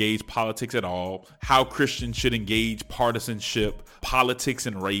Christians should engage politics at all, how Christians should engage partisanship, politics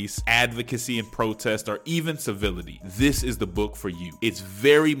and race, advocacy and protest, or even civility, this is the book for you. It's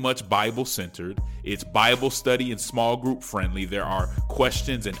very much Bible-centered. It's Bible study and small group friendly. There are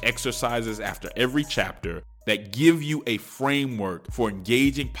questions and exercises after every chapter that give you a framework for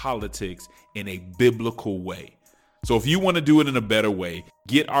engaging politics in a biblical way. So if you want to do it in a better way,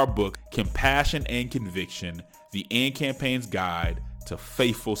 get our book, Compassion and Conviction, the AND Campaign's Guide to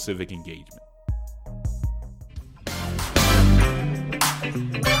Faithful Civic Engagement.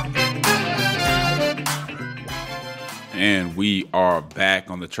 And we are back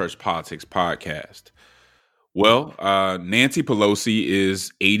on the Church Politics Podcast. Well, Nancy Pelosi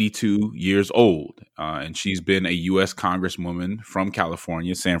is 82 years old, and she's been a U.S. Congresswoman from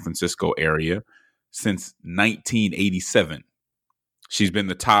California, San Francisco area since 1987. She's been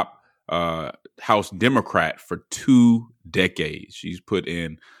the top House Democrat for 2 decades. She's put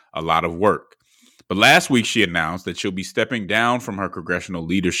in a lot of work. But last week, she announced that she'll be stepping down from her congressional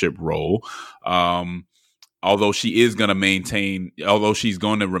leadership role, although she's going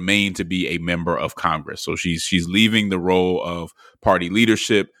to remain to be a member of Congress. So she's leaving the role of party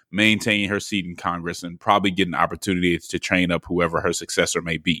leadership, maintaining her seat in Congress, and probably getting opportunities to train up whoever her successor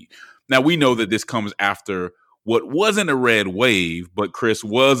may be. Now, we know that this comes after what wasn't a red wave, but Chris,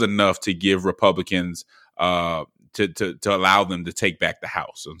 was enough to give Republicans to allow them to take back the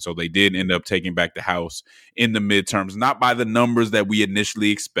House. And so they did end up taking back the House in the midterms, not by the numbers that we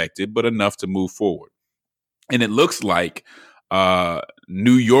initially expected, but enough to move forward. And it looks like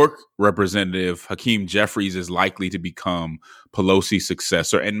New York Representative Hakeem Jeffries is likely to become Pelosi's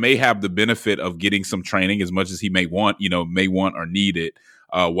successor and may have the benefit of getting some training as much as he may want or need it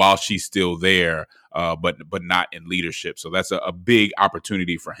while she's still there, but not in leadership. So that's a big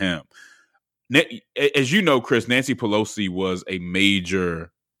opportunity for him. As you know, Chris, Nancy Pelosi was a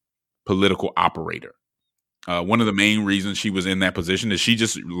major political operator. One of the main reasons she was in that position is she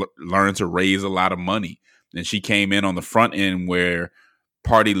just learned to raise a lot of money. And she came in on the front end where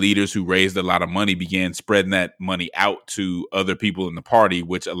party leaders who raised a lot of money began spreading that money out to other people in the party,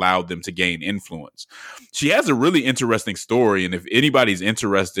 which allowed them to gain influence. She has a really interesting story. And if anybody's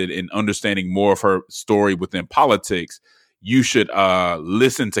interested in understanding more of her story within politics, you should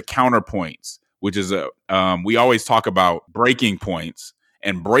listen to Counterpoints, which is we always talk about Breaking Points,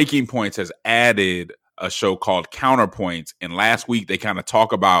 and Breaking Points has added a show called Counterpoints. And last week, they kind of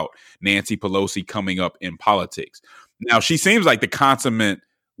talk about Nancy Pelosi coming up in politics. Now, she seems like the consummate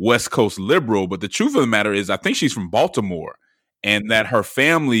West Coast liberal, but the truth of the matter is I think she's from Baltimore, and that her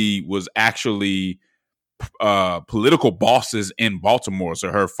family was actually political bosses in Baltimore.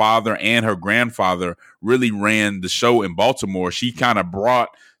 So her father and her grandfather really ran the show in Baltimore. She kind of brought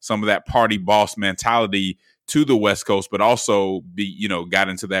some of that party boss mentality to the West Coast, but also got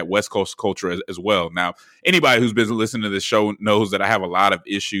into that West Coast culture as well. Now, anybody who's been listening to this show knows that I have a lot of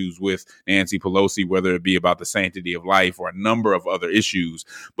issues with Nancy Pelosi, whether it be about the sanctity of life or a number of other issues.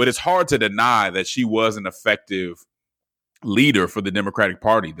 But it's hard to deny that she was an effective leader for the Democratic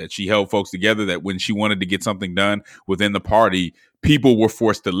Party, that she held folks together, that when she wanted to get something done within the party, people were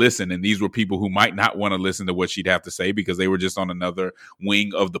forced to listen. And these were people who might not want to listen to what she'd have to say because they were just on another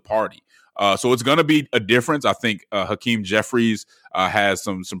wing of the party. So it's going to be a difference. I think Hakeem Jeffries has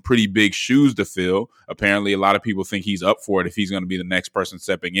some pretty big shoes to fill. Apparently, a lot of people think he's up for it if he's going to be the next person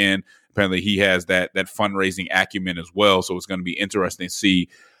stepping in. Apparently, he has that fundraising acumen as well. So it's going to be interesting to see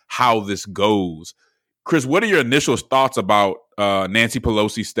how this goes. Chris, what are your initial thoughts about Nancy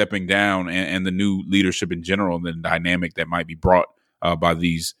Pelosi stepping down and the new leadership in general and the dynamic that might be brought by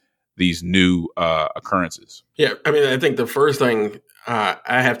these new occurrences? Yeah, I mean, I think the first thing I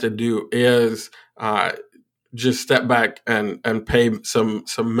have to do is just step back and pay some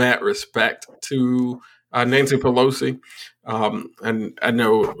mad respect to Nancy Pelosi. And I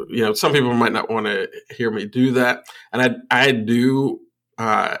know, some people might not want to hear me do that. And I do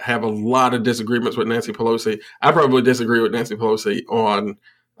have a lot of disagreements with Nancy Pelosi. I probably disagree with Nancy Pelosi on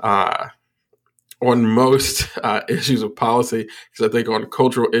most issues of policy, because I think on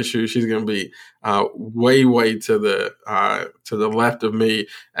cultural issues she's going to be way to the left of me,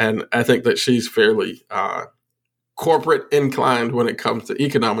 and I think that she's fairly corporate inclined when it comes to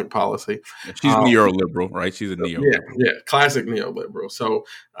economic policy. She's neoliberal, right? She's a neoliberal. Yeah, classic neoliberal. So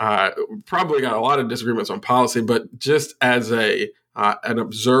probably got a lot of disagreements on policy, but just as an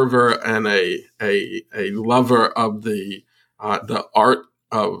observer and a lover of the art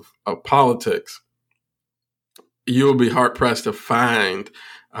of politics, you will be hard pressed to find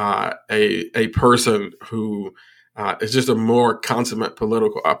a person who is just a more consummate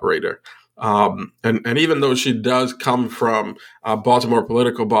political operator. And even though she does come from Baltimore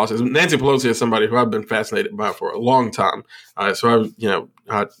political bosses, Nancy Pelosi is somebody who I've been fascinated by for a long time. So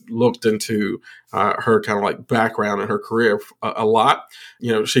I've looked into her kind of like background and her career a lot.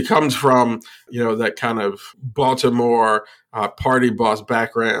 She comes from that kind of Baltimore party boss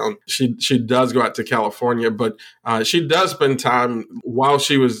background. She does go out to California, but she does spend time while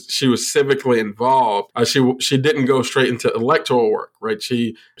she was civically involved. She didn't go straight into electoral work, right?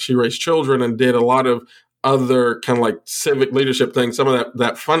 She raised children and did a lot of other kind of like civic leadership things. Some of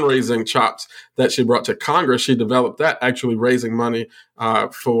that fundraising chops that she brought to Congress, she developed that actually raising money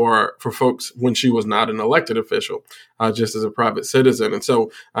for folks when she was not an elected official, just as a private citizen. And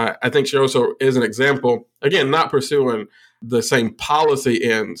so I think she also is an example, again, not pursuing the same policy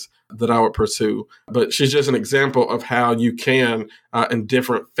ends that I would pursue, but she's just an example of how you can, in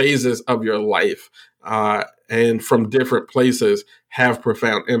different phases of your life and from different places, have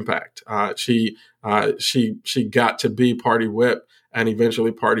profound impact. She got to be party whip and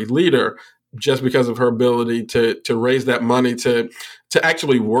eventually party leader just because of her ability to raise that money, to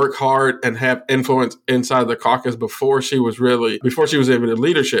actually work hard and have influence inside the caucus before she was able to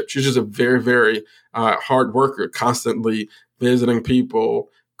leadership. She's just a very, very hard worker, constantly visiting people,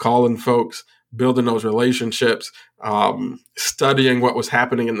 calling folks, building those relationships, studying what was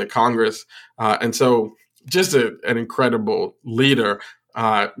happening in the Congress. And so just an incredible leader,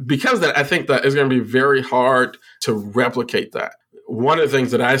 because I think that is going to be very hard to replicate that. One of the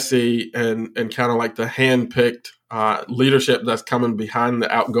things that I see in kind of like the hand-picked leadership that's coming behind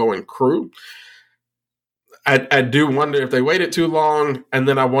the outgoing crew, I do wonder if they waited too long, and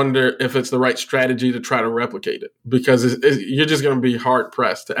then I wonder if it's the right strategy to try to replicate it, because you're just going to be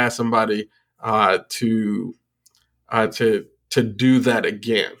hard-pressed to ask somebody to do that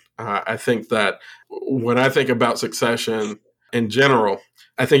again. I think that when I think about succession in general,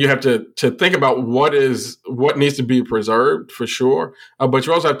 I think you have to think about what needs to be preserved for sure, but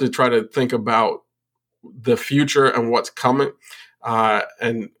you also have to try to think about the future and what's coming,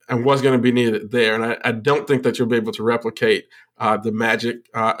 and what's going to be needed there. And I don't think that you'll be able to replicate the magic.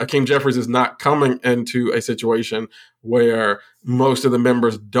 Hakeem Jeffries is not coming into a situation where most of the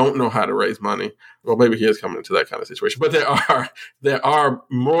members don't know how to raise money. Well, maybe he is coming into that kind of situation, but there are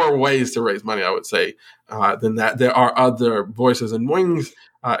more ways to raise money, I would say, than that. There are other voices and wings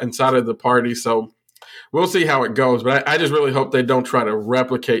inside of the party. So we'll see how it goes. But I just really hope they don't try to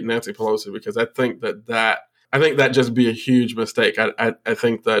replicate Nancy Pelosi, because I think that just be a huge mistake. I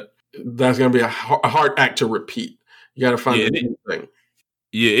think that's going to be a hard act to repeat. You got to find a new thing.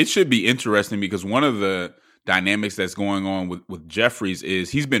 Yeah, it should be interesting, because one of the dynamics that's going on with Jeffries is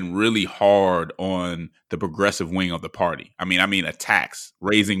he's been really hard on the progressive wing of the party. I mean attacks,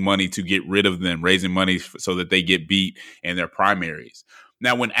 raising money to get rid of them, raising money so that they get beat in their primaries.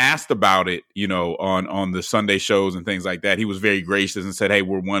 Now, when asked about it, on the Sunday shows and things like that, he was very gracious and said, "Hey,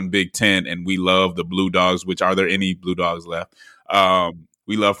 we're one big tent and we love the Blue Dogs," which, are there any Blue Dogs left?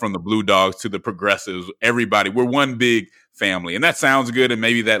 We love from the Blue Dogs to the progressives, everybody. We're one big family. And that sounds good. And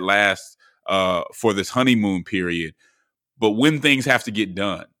maybe that lasts for this honeymoon period. But when things have to get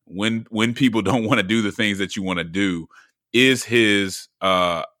done, when people don't want to do the things that you want to do, is his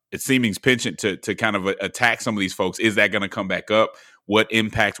it seems penchant to kind of attack some of these folks, is that going to come back up? What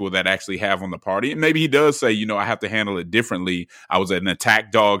impact will that actually have on the party? And maybe he does say, I have to handle it differently. I was an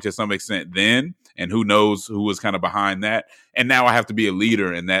attack dog to some extent then, and who knows who was kind of behind that. And now I have to be a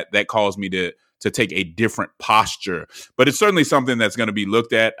leader, and that caused me to take a different posture. But it's certainly something that's going to be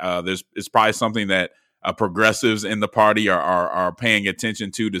looked at. It's probably something that progressives in the party are paying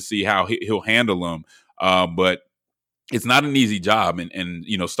attention to see how he'll handle them. But it's not an easy job, and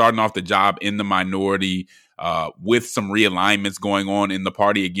starting off the job in the minority with some realignments going on in the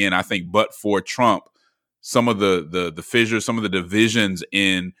party. Again, I think, but for Trump, some of the fissures, some of the divisions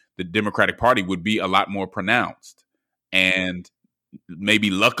in the Democratic Party would be a lot more pronounced. And maybe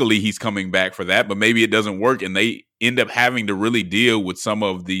luckily he's coming back for that, but maybe it doesn't work, and they end up having to really deal with some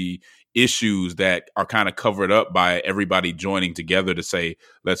of the issues that are kind of covered up by everybody joining together to say,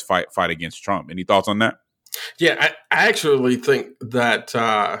 let's fight against Trump. Any thoughts on that? Yeah, I actually think that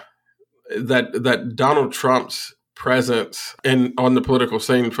that Donald Trump's presence on the political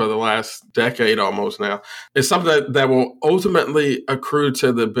scene for the last decade almost now is something that will ultimately accrue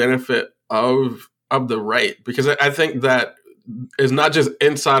to the benefit of the right, because I think that is not just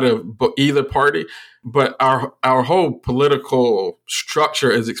inside of either party, but our whole political structure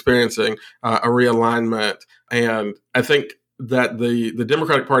is experiencing a realignment, and I think that the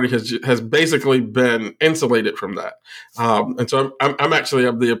Democratic Party has basically been insulated from that, and so I'm actually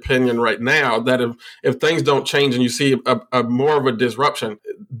of the opinion right now that if things don't change and you see a more of a disruption,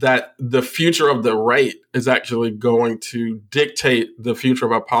 that the future of the right is actually going to dictate the future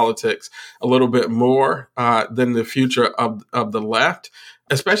of our politics a little bit more than the future of the left.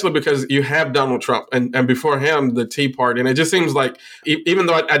 Especially because you have Donald Trump and before him, the Tea Party. And it just seems like, even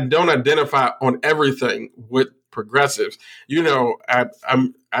though I don't identify on everything with progressives, I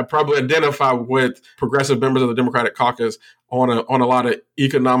probably identify with progressive members of the Democratic caucus on a lot of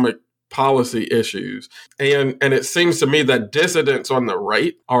economic policy issues. And it seems to me that dissidents on the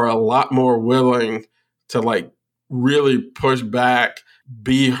right are a lot more willing to really push back,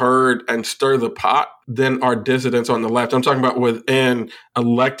 be heard, and stir the pot than are dissidents on the left. I'm talking about within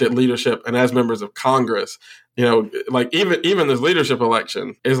elected leadership and as members of Congress. Even this leadership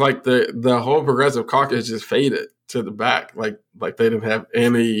election is like the whole progressive caucus just faded to the back. Like they didn't have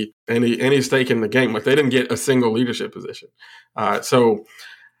any stake in the game. Like they didn't get a single leadership position. So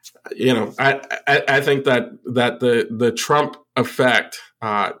I think that the Trump effect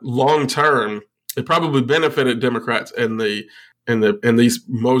long term, it probably benefited Democrats in these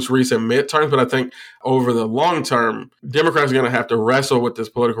most recent midterms, but I think over the long term, Democrats are going to have to wrestle with this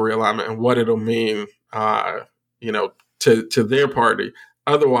political realignment and what it'll mean, to their party.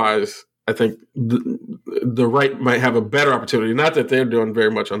 Otherwise, I think the right might have a better opportunity. Not that they're doing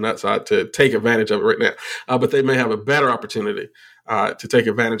very much on that side to take advantage of it right now, but they may have a better opportunity to take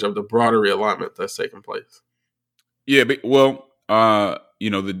advantage of the broader realignment that's taking place. Yeah, the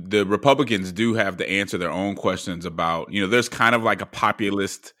Republicans do have to answer their own questions about, there's kind of like a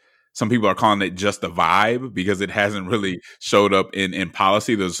populist, some people are calling it just a vibe, because it hasn't really showed up in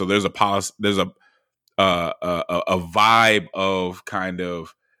policy. There's a vibe of kind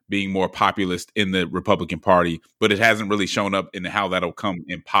of being more populist in the Republican Party, but it hasn't really shown up in how that'll come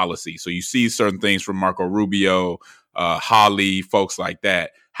in policy. So you see certain things from Marco Rubio, Hawley, folks like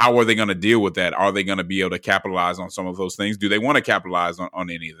that. How are they going to deal with that? Are they going to be able to capitalize on some of those things? Do they want to capitalize on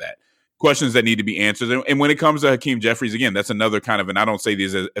any of that? Questions that need to be answered. And when it comes to Hakeem Jeffries, again, that's another kind of, and I don't say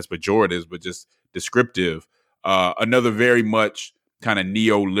these as pejorative, but just descriptive, another very much kind of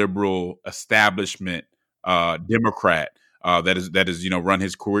neoliberal establishment Democrat that is run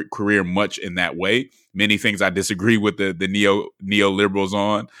his career much in that way. Many things I disagree with the neoliberals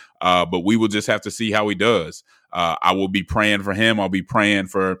on, but we will just have to see how he does. I will be praying for him. I'll be praying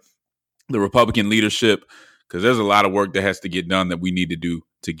for the Republican leadership, because there's a lot of work that has to get done that we need to do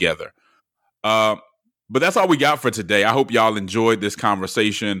together. But that's all we got for today. I hope y'all enjoyed this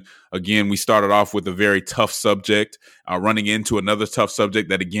conversation. Again, we started off with a very tough subject, running into another tough subject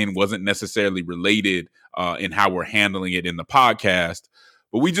that, again, wasn't necessarily related in how we're handling it in the podcast.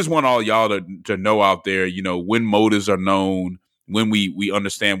 But we just want all y'all to know out there, you know, when motives are known, when we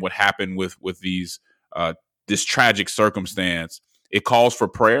understand what happened with these this tragic circumstance, it calls for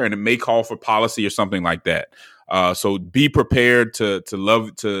prayer, and it may call for policy or something like that. So be prepared to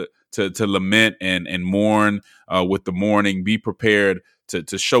love, to lament and mourn with the mourning. Be prepared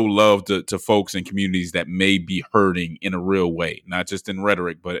to show love to folks and communities that may be hurting in a real way, not just in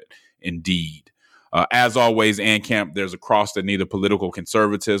rhetoric, but in deed. As always, ANCAMP, there's a cross that neither political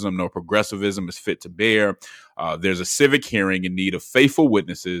conservatism nor progressivism is fit to bear. There's a civic hearing in need of faithful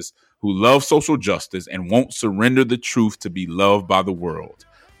witnesses who love social justice and won't surrender the truth to be loved by the world.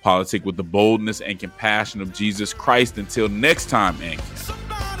 Politic with the boldness and compassion of Jesus Christ. Until next time, ANCAMP.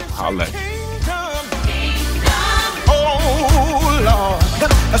 Holla. Oh,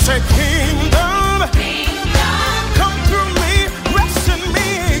 Lord. I said kingdom.